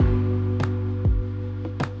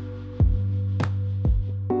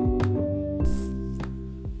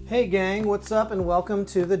Hey gang, what's up and welcome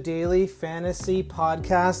to the Daily Fantasy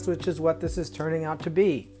Podcast, which is what this is turning out to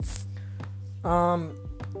be.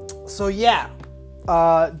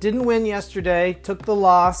 Didn't win yesterday, took the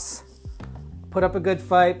loss, put up a good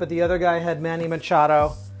fight, but the other guy had Manny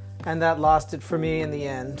Machado, and that lost it for me in the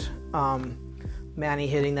end. Manny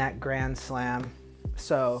hitting that grand slam.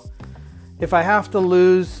 So if I have to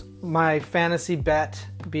lose my fantasy bet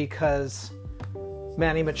because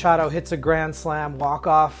Manny Machado hits a grand slam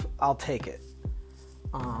walk-off, I'll take it.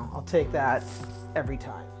 I'll take that every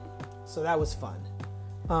time. So that was fun.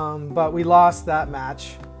 But we lost that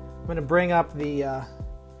match. I'm going to bring up the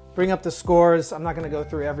scores. I'm not going to go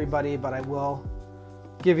through everybody, but I will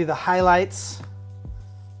give you the highlights.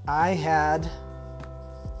 I had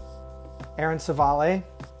Aaron Civale,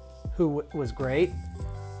 who was great.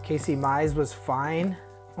 Casey Mize was fine.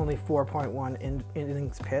 Only 4.1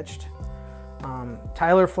 innings pitched.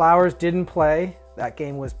 Tyler Flowers didn't play. That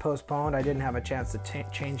game was postponed. I didn't have a chance to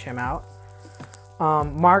change him out.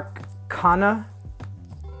 Mark Canha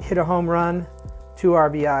hit a home run, 2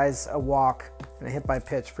 RBIs, a walk, and a hit by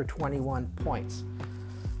pitch for 21 points.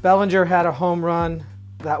 Bellinger had a home run.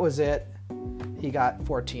 That was it. He got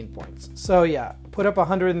 14 points. So yeah, put up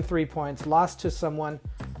 103 points. Lost to someone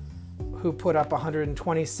who put up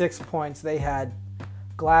 126 points. They had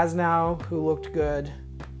Glasnow, who looked good.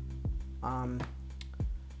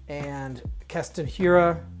 And Keston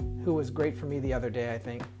Hiura, who was great for me the other day, I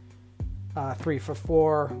think. 3 for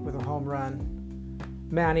 4 with a home run.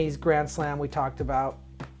 Manny's grand slam we talked about.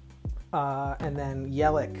 And then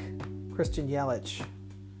Christian Yelich,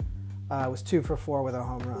 was 2 for 4 with a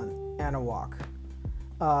home run and a walk.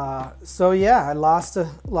 I lost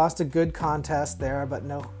a good contest there, but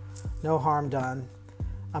no harm done.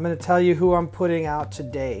 I'm going to tell you who I'm putting out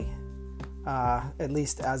today, at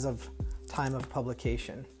least as of time of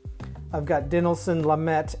publication. I've got Dinelson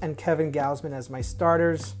Lamet and Kevin Gausman as my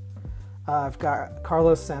starters. I've got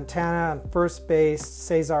Carlos Santana on first base,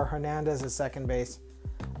 Cesar Hernandez at second base.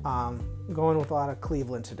 Going with a lot of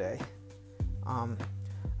Cleveland today.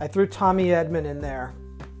 I threw Tommy Edman in there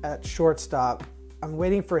at shortstop. I'm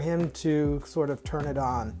waiting for him to sort of turn it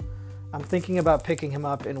on. I'm thinking about picking him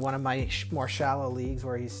up in one of my more shallow leagues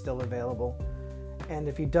where he's still available. And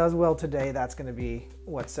if he does well today, that's going to be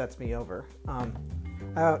what sets me over.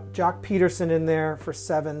 Jock Peterson in there for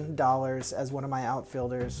 $7 as one of my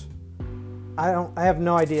outfielders. I have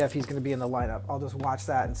no idea if he's going to be in the lineup. I'll just watch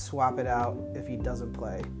that and swap it out if he doesn't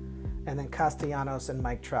play. And then Castellanos and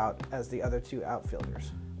Mike Trout as the other 2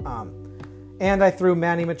 outfielders. And I threw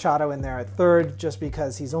Manny Machado in there at third just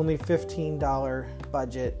because he's only $15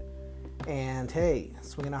 budget. And hey,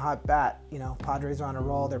 swinging a hot bat. You know, Padres are on a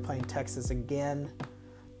roll. They're playing Texas again.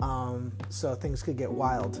 So things could get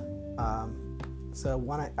wild. I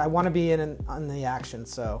want to be on the action,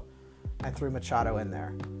 so I threw Machado in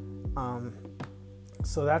there.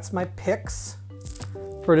 So that's my picks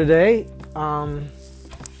for today.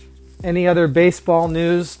 Any other baseball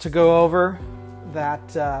news to go over?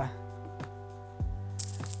 That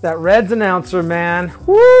Reds announcer, man.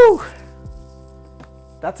 Woo!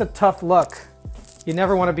 That's a tough look. You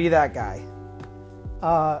never want to be that guy.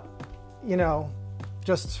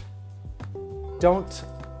 Just don't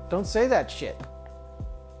say that shit.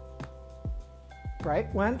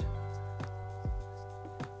 Right, Wend?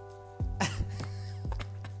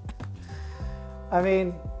 I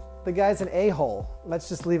mean, the guy's an a-hole. Let's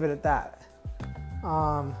just leave it at that.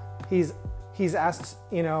 He's asked,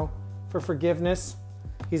 for forgiveness.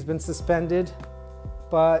 He's been suspended,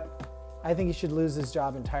 but I think he should lose his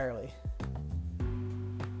job entirely.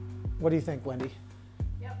 What do you think, Wendy?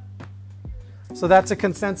 Yep. So that's a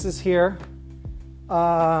consensus here.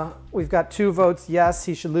 We've got 2 votes. Yes,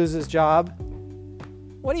 he should lose his job.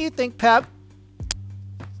 What do you think, Pep?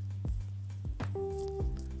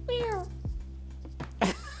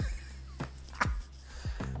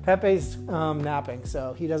 Pepe's napping,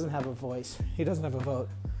 so he doesn't have a voice. He doesn't have a vote.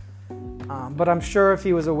 But I'm sure if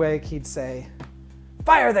he was awake, he'd say,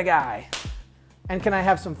 "Fire the guy! And can I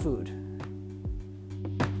have some food?"